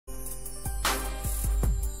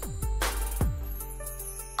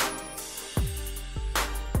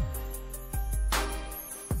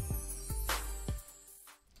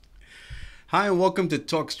Hi, and welcome to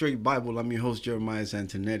Talk Straight Bible. I'm your host, Jeremiah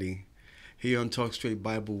Antonetti. Here on Talk Straight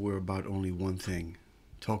Bible, we're about only one thing: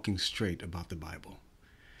 talking straight about the Bible.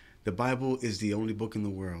 The Bible is the only book in the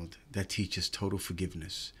world that teaches total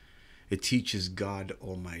forgiveness. It teaches God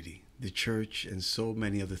Almighty, the church, and so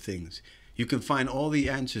many other things. You can find all the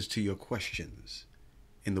answers to your questions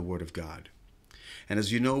in the Word of God. And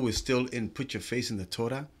as you know, we're still in Put Your Face in the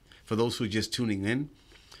Torah. For those who are just tuning in,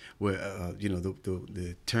 where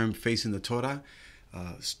the term "face in the Torah"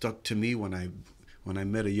 stuck to me when I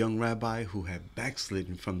met a young rabbi who had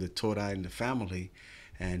backslidden from the Torah in the family,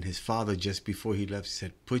 and his father, just before he left,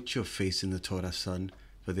 said, "Put your face in the Torah, son,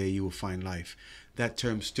 for there you will find life." That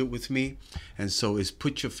term stood with me, and so is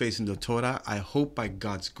 "Put your face in the Torah." I hope by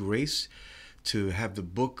God's grace to have the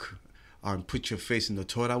book on "Put Your Face in the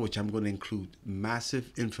Torah," which I'm going to include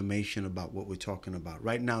massive information about what we're talking about.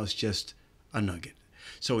 Right now, it's just a nugget.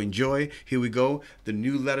 So enjoy. Here we go. The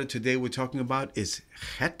new letter today we're talking about is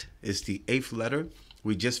Het. It's the 8th letter.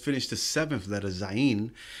 We just finished the 7th letter, Zayin.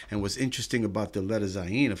 And what's interesting about the letter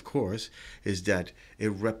Zayin, of course, is that it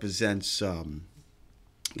represents...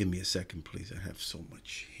 give me a second, please. I have so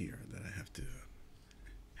much here that I have to...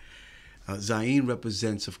 Zayin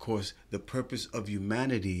represents, of course, the purpose of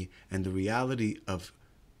humanity and the reality of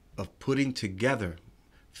putting together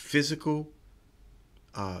physical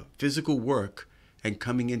work and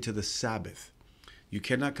coming into the Sabbath. You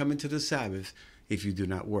cannot come into the Sabbath if you do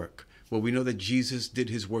not work. Well, we know that Jesus did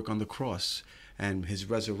his work on the cross, and his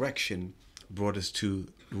resurrection brought us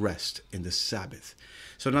to rest in the Sabbath.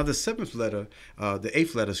 So now the 7th letter, the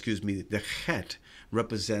 8th letter, the Het,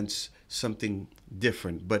 represents something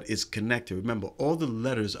different, but it's connected. Remember, all the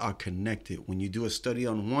letters are connected. When you do a study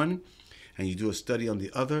on one, and you do a study on the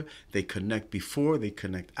other, they connect before, they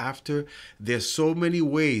connect after. There's so many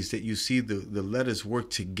ways that you see the letters work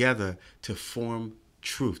together to form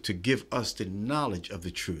truth, to give us the knowledge of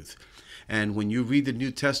the truth. And when you read the New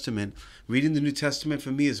Testament, reading the New Testament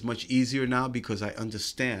for me is much easier now because I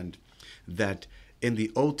understand that in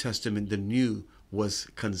the Old Testament, the new was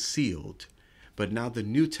concealed, but now the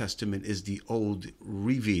New Testament is the old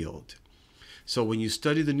revealed. So when you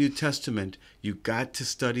study the New Testament, you got to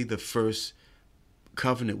study the first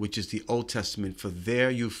covenant, which is the Old Testament. For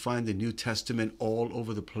there you find the New Testament all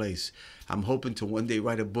over the place. I'm hoping to one day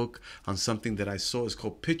write a book on something that I saw. It's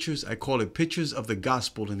called Pictures. I call it Pictures of the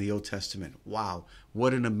Gospel in the Old Testament. Wow,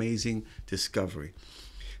 what an amazing discovery.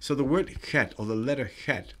 So the word Het, or the letter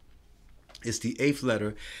Het, is the 8th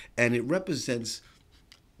letter, and it represents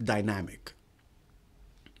dynamic.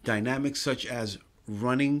 Dynamic such as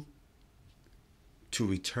running to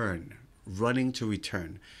return,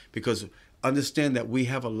 because understand that we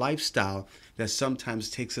have a lifestyle that sometimes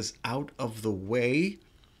takes us out of the way,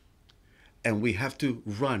 and we have to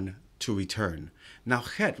run to return. Now,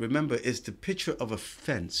 Het, remember, is the picture of a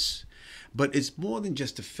fence, but it's more than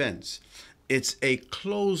just a fence. It's a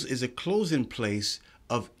closing place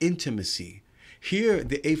of intimacy. Here,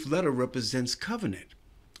 the 8th letter represents covenant,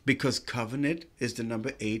 because covenant is the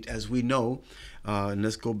number 8, as we know. And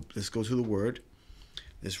let's go to the word.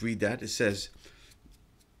 Let's read that. It says,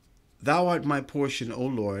 "Thou art my portion, O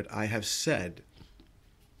Lord. I have said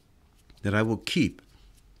that I will keep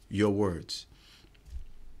your words."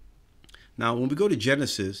 Now, when we go to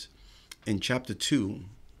Genesis in chapter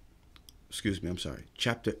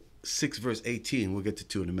 6, verse 18, we'll get to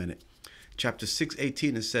 2 in a minute. Chapter 6,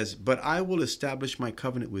 18, it says, "But I will establish my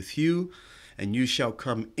covenant with you, and you shall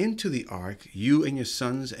come into the ark, you and your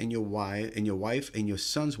sons and your wife and your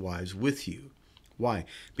sons' wives with you." Why?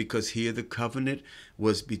 Because here the covenant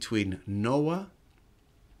was between God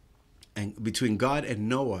and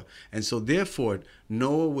Noah. And so therefore,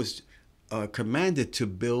 Noah was commanded to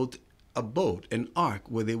build a boat, an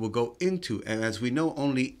ark, where they will go into. And as we know,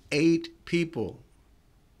 only 8 people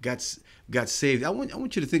got saved. I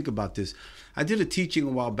want you to think about this. I did a teaching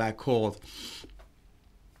a while back called,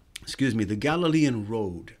 the Galilean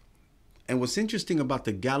Road. And what's interesting about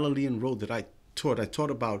the Galilean Road that I taught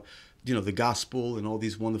about, the gospel and all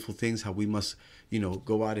these wonderful things, how we must,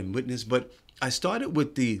 go out and witness. But I started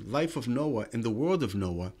with the life of Noah and the world of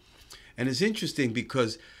Noah. And it's interesting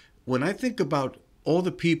because when I think about all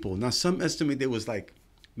the people, now some estimate there was like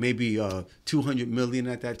maybe 200 million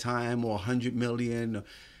at that time, or 100 million.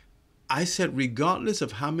 I said, regardless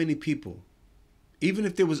of how many people, even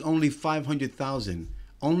if there was only 500,000,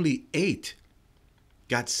 only 8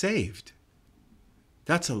 got saved.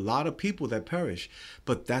 That's a lot of people that perish.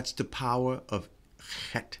 But that's the power of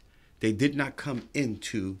Het. They did not come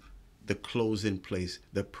into the closing place,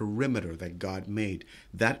 the perimeter that God made.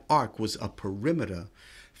 That ark was a perimeter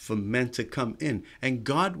for men to come in. And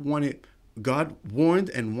God wanted God warned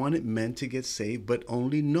and wanted men to get saved, but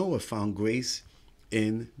only Noah found grace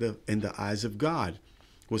in the eyes of God.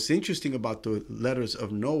 What's interesting about the letters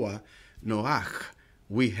of Noah, Noach,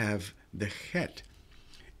 we have the Het.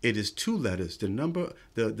 It is two letters. The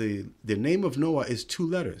name of Noah is two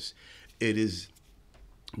letters. It is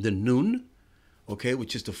the Nun, okay,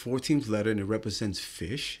 which is the 14th letter, and it represents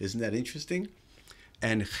fish. Isn't that interesting?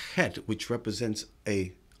 And Het, which represents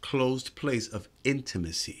a closed place of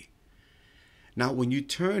intimacy. Now, when you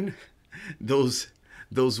turn those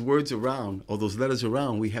words around, or those letters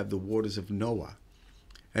around, we have the waters of Noah.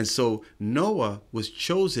 And so Noah was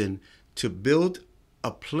chosen to build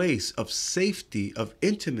a place of safety, of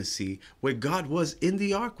intimacy, where God was in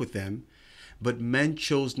the ark with them, but men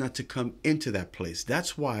chose not to come into that place.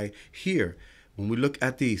 That's why here, when we look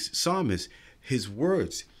at the psalmist, his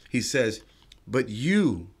words, he says, but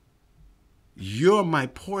you're my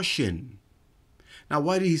portion. Now,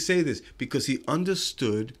 why did he say this? Because he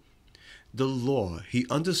understood the law. He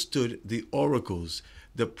understood the oracles,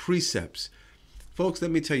 the precepts. Folks,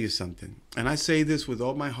 let me tell you something. And I say this with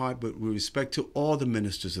all my heart, but with respect to all the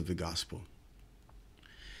ministers of the gospel.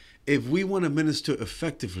 If we want to minister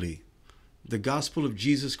effectively the gospel of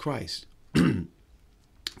Jesus Christ,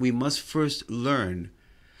 we must first learn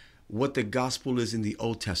what the gospel is in the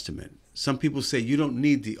Old Testament. Some people say you don't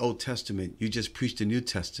need the Old Testament, you just preach the New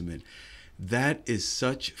Testament. That is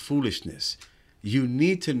such foolishness. You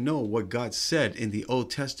need to know what God said in the Old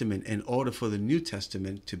Testament in order for the New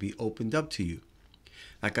Testament to be opened up to you.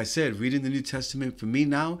 Like I said, reading the New Testament for me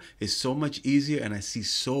now is so much easier, and I see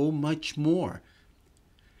so much more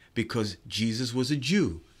because Jesus was a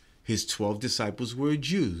Jew. His 12 disciples were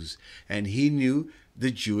Jews, and he knew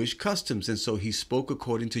the Jewish customs, and so he spoke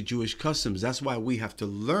according to Jewish customs. That's why we have to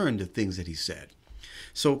learn the things that he said.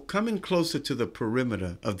 So coming closer to the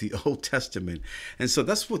perimeter of the Old Testament. And so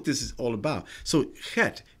that's what this is all about. So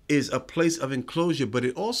Het is a place of enclosure, but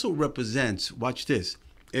it also represents, watch this,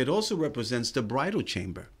 it also represents the bridal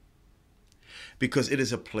chamber because it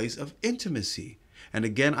is a place of intimacy. And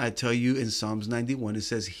again, I tell you in Psalms 91, it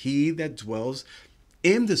says, he that dwells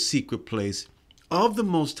in the secret place of the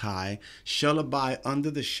Most High shall abide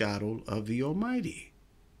under the shadow of the Almighty.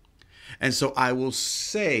 And so I will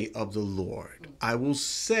say of the Lord, I will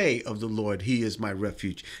say of the Lord, he is my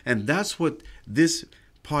refuge. And that's what this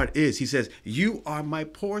part is. He says, you are my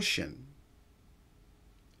portion.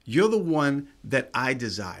 You're the one that I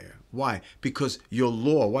desire. Why? Because your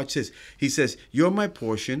law, watch this. He says, you're my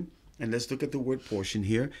portion. And let's look at the word portion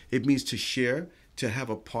here. It means to share, to have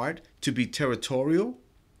a part, to be territorial.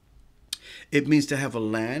 It means to have a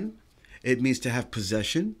land. It means to have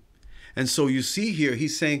possession. And so you see here,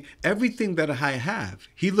 he's saying everything that I have.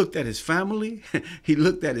 He looked at his family. He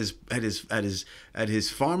looked at his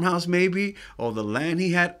farmhouse maybe, or the land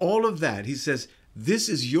he had, all of that. He says, this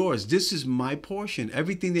is yours. This is my portion.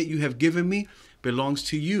 Everything that you have given me belongs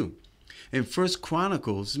to you. In 1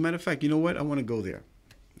 Chronicles, as a matter of fact, you know what? I want to go there.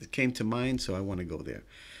 It came to mind, so I want to go there.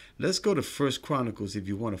 Let's go to 1 Chronicles if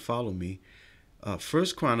you want to follow me. 1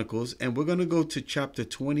 Chronicles, and we're going to go to chapter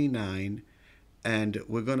 29, and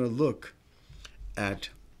we're going to look at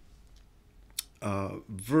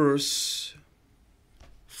verse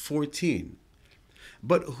 14.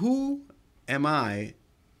 But who am I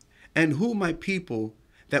and who my people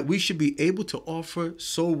that we should be able to offer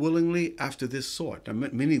so willingly after this sort?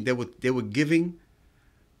 Meaning they were giving.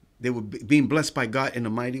 They were being blessed by God in a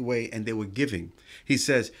mighty way, and they were giving. He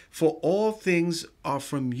says, for all things are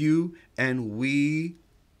from you, and we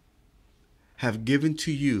have given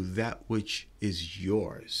to you that which is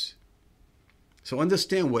yours. So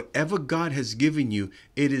understand, whatever God has given you,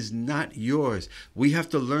 it is not yours. We have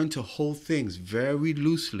to learn to hold things very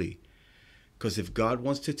loosely, because if God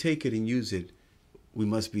wants to take it and use it, we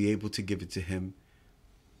must be able to give it to him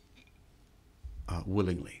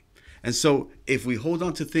willingly. And so if we hold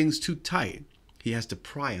on to things too tight, he has to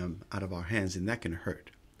pry them out of our hands, and that can hurt.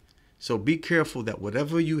 So be careful that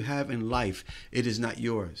whatever you have in life, it is not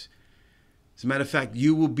yours. As a matter of fact,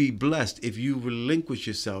 you will be blessed if you relinquish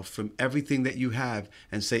yourself from everything that you have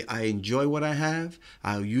and say, I enjoy what I have,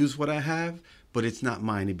 I'll use what I have, but it's not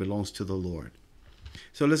mine, it belongs to the Lord.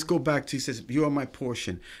 So let's go back to, he says, you are my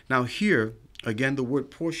portion. Now here, again, the word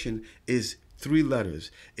portion is 3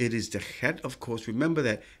 letters. It is the Het, of course. Remember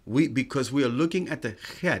that because we are looking at the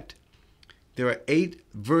Het, there are 8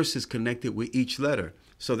 verses connected with each letter.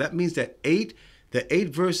 So that means that the 8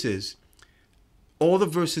 verses, all the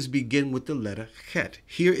verses begin with the letter Het.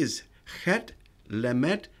 Here is Het,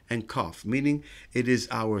 Lemet, and Kaf, meaning it is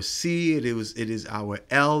our C, it is our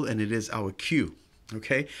L, and it is our Q.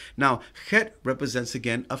 Okay? Now, Het represents,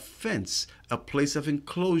 again, a fence, a place of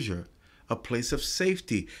enclosure, a place of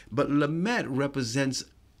safety. But Lamed represents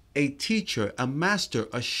a teacher, a master,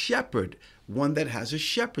 a shepherd, one that has a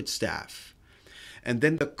shepherd's staff. And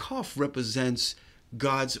then the Kaf represents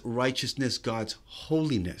God's righteousness, God's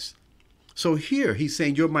holiness. So here he's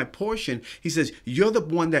saying, you're my portion. He says, you're the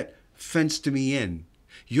one that fenced me in.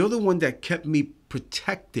 You're the one that kept me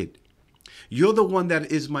protected. You're the one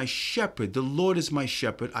that is my shepherd. The Lord is my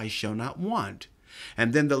shepherd. I shall not want.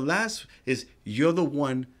 And then the last is, you're the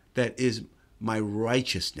one that is my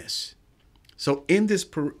righteousness. So in this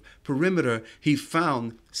perimeter, he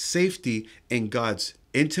found safety in God's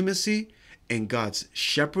intimacy, in God's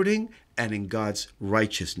shepherding, and in God's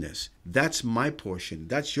righteousness. That's my portion.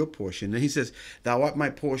 That's your portion. And he says, thou art my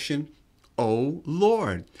portion, O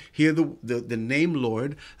Lord. Here the name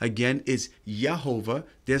Lord, again, is Yehovah.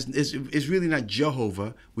 It's really not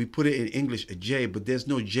Jehovah. We put it in English a J, but there's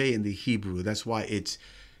no J in the Hebrew. That's why it's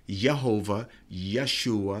Yehovah,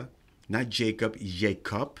 Yeshua, not Jacob,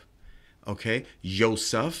 Jacob. Okay,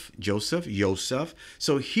 Joseph.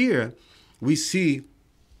 So here we see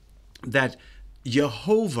that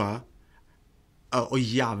Jehovah or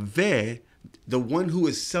Yahweh, the one who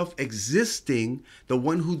is self-existing, the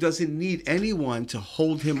one who doesn't need anyone to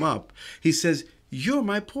hold him up. He says, you're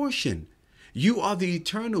my portion. You are the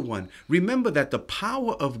eternal one. Remember that the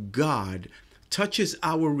power of God touches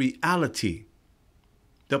our reality.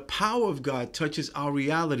 The power of God touches our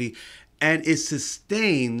reality, and it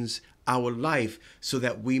sustains our life so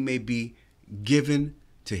that we may be given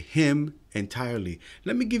to him entirely.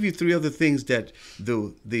 Let me give you three other things that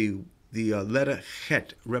the letter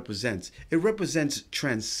Het represents. It represents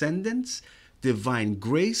transcendence, divine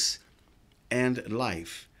grace, and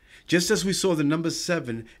life. Just as we saw the number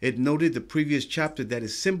 7, it noted the previous chapter that it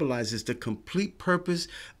symbolizes the complete purpose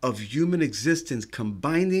of human existence,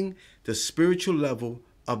 combining the spiritual level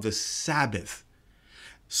of the Sabbath.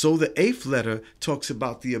 So the 8th letter talks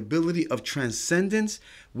about the ability of transcendence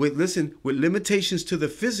with limitations to the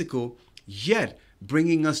physical, yet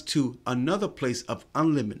bringing us to another place of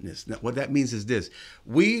unlimitedness. Now, what that means is this: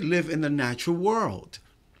 we live in the natural world.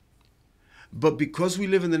 But because we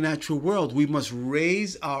live in the natural world, we must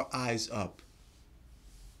raise our eyes up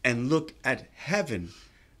and look at heaven.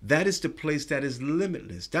 That is the place that is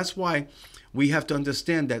limitless. That's why we have to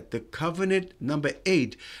understand that the covenant number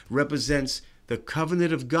 8 represents the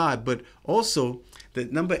covenant of God, but also the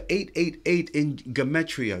number 888 in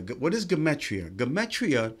Gematria. What is Gematria?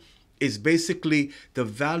 Gematria is basically the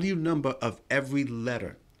value number of every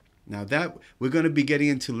letter. Now that we're going to be getting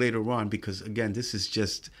into later on, because again, this is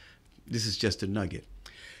just a nugget.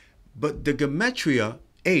 But the Gematria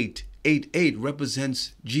 888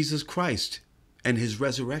 represents Jesus Christ and his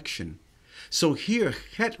resurrection. So here,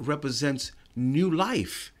 Het represents new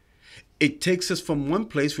life. It takes us from one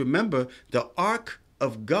place. Remember, the ark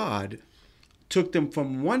of God took them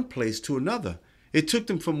from one place to another. It took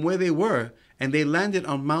them from where they were, and they landed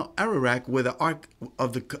on Mount Ararat, where the ark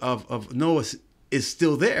of Noah is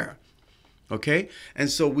still there. Okay?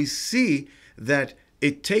 And so we see that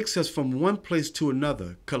it takes us from one place to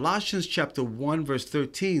another. Colossians chapter 1, verse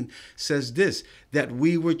 13 says this, that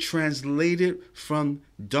we were translated from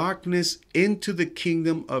darkness into the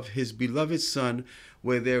kingdom of his beloved Son,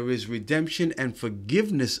 where there is redemption and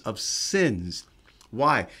forgiveness of sins.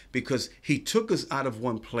 Why? Because he took us out of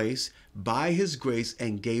one place by his grace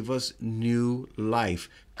and gave us new life,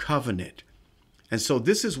 covenant. And so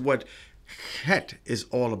this is what Het is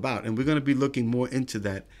all about. And we're going to be looking more into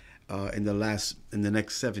that in the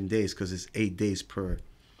next 7 days, because it's 8 days per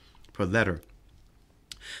letter.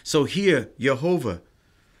 So here, Jehovah,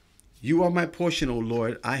 you are my portion, O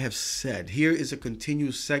Lord, I have said. Here is a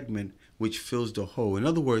continuous segment which fills the whole. In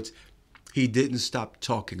other words, he didn't stop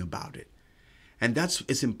talking about it. And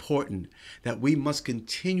it's important that we must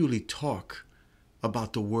continually talk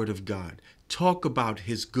about the word of God. Talk about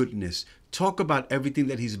his goodness. Talk about everything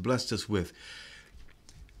that he's blessed us with.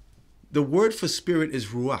 The word for spirit is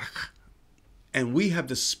ruach, and we have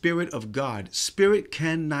the spirit of God. Spirit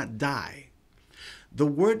cannot die. The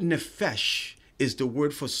word nefesh is the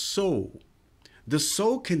word for soul. The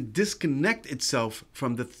soul can disconnect itself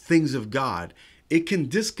from the things of God. It can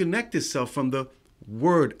disconnect itself from the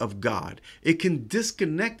word of God. It can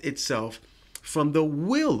disconnect itself from the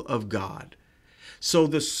will of God. So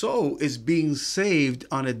the soul is being saved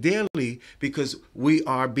on a daily, because we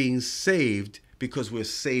are being saved because we're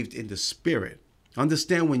saved in the spirit.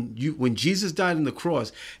 Understand, when Jesus died on the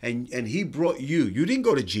cross and he brought you didn't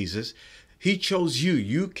go to Jesus. He chose you.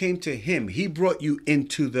 You came to him. He brought you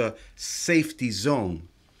into the safety zone,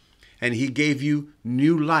 and he gave you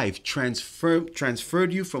new life,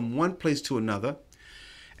 transferred you from one place to another.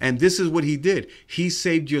 And this is what he did. He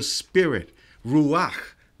saved your spirit.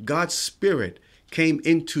 Ruach, God's spirit, came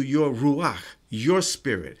into your ruach, your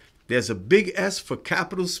spirit. There's a big S for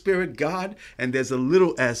capital spirit, God, and there's a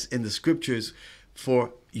little s in the scriptures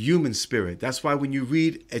for human spirit. That's why when you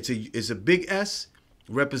read, it's a big S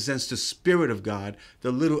represents the spirit of God.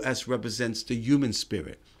 The little s represents the human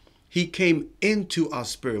spirit. He came into our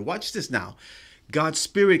spirit. Watch this now. God's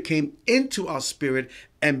spirit came into our spirit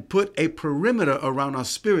and put a perimeter around our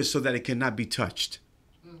spirit so that it cannot be touched.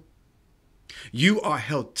 You are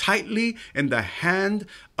held tightly in the hand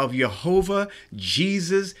of Jehovah,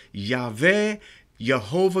 Jesus, Yahweh,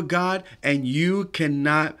 Jehovah God, and you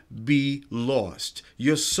cannot be lost.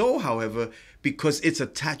 Your soul, however, because it's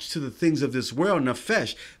attached to the things of this world,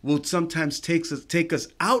 nefesh, will sometimes take us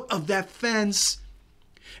out of that fence,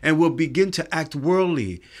 and we'll begin to act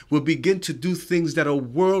worldly. We'll begin to do things that are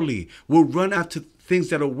worldly. We'll run after things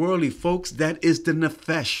that are worldly, folks. That is the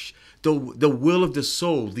nefesh. The will of the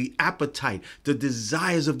soul, the appetite, the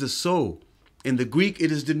desires of the soul. In the Greek,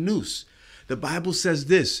 it is the nous. The Bible says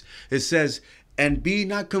this. It says, and be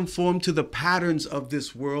not conformed to the patterns of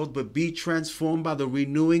this world, but be transformed by the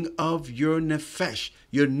renewing of your nefesh,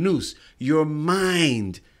 your nous, your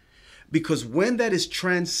mind. Because when that is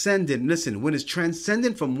transcendent, listen, when it's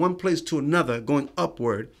transcendent from one place to another, going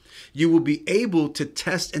upward, you will be able to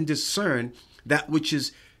test and discern that which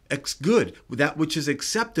is good, that which is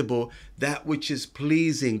acceptable, that which is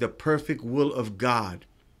pleasing, the perfect will of God.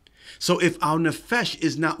 So if our nefesh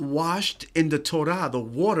is not washed in the Torah, the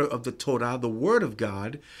water of the Torah, the word of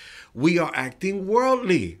God, we are acting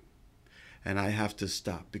worldly. And I have to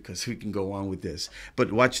stop because we can go on with this.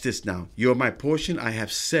 But watch this now. You're my portion. I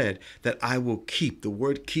have said that I will keep. The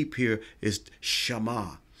word keep here is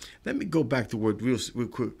shama. Let me go back to the word real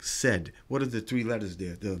quick. Said. What are the three letters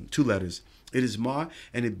there? The two letters. It is ma,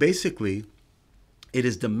 and it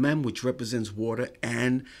is the mem, which represents water,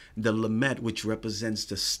 and the lamet, which represents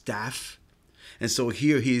the staff. And so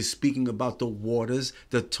here he is speaking about the waters,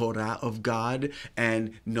 the Torah of God,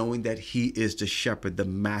 and knowing that he is the shepherd, the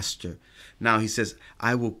master. Now he says,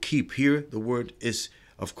 I will keep. Here the word is,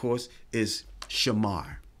 of course, is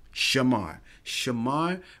shamar. Shamar.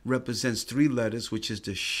 Shamar represents three letters, which is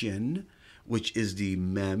the shin, which is the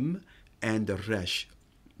mem, and the resh.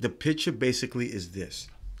 The picture basically is this.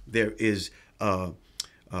 There is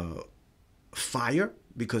fire,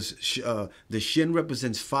 because the shin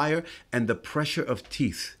represents fire, and the pressure of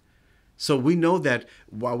teeth. So we know that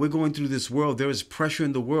while we're going through this world, there is pressure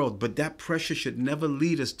in the world, but that pressure should never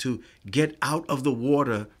lead us to get out of the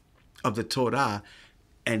water of the Torah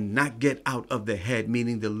and not get out of the head,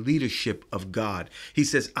 meaning the leadership of God. He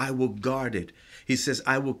says, I will guard it. He says,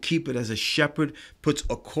 I will keep it as a shepherd puts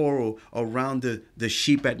a coral around the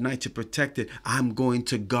sheep at night to protect it. I'm going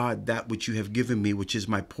to guard that which you have given me, which is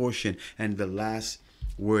my portion. And the last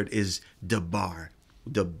word is dabar.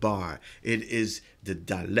 Dabar. It is the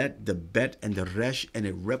dalet, the bet, and the resh, and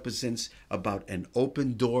it represents about an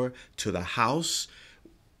open door to the house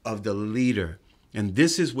of the leader. And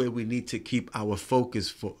this is where we need to keep our focus,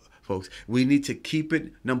 folks. We need to keep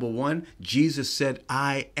it. Number one, Jesus said,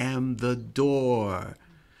 I am the door.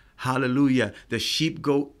 Hallelujah. The sheep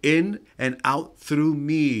go in and out through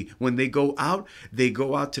me. When they go out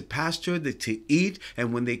to pasture, to eat.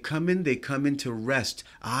 And when they come in to rest.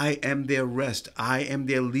 I am their rest. I am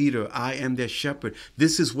their leader. I am their shepherd.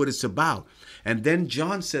 This is what it's about. And then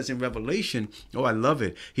John says in Revelation, oh, I love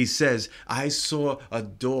it. He says, I saw a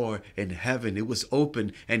door in heaven. It was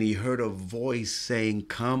open, and he heard a voice saying,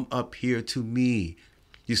 come up here to me.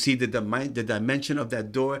 You see, the dimension of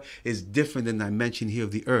that door is different than the dimension here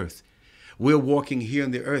of the earth. We're walking here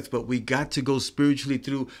on the earth, but we got to go spiritually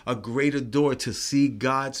through a greater door to see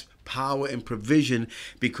God's power and provision,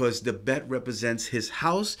 because the bet represents his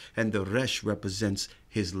house and the resh represents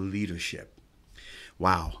his leadership.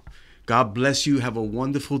 Wow. God bless you. Have a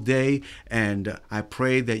wonderful day. And I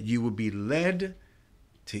pray that you will be led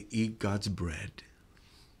to eat God's bread.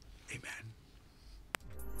 Amen.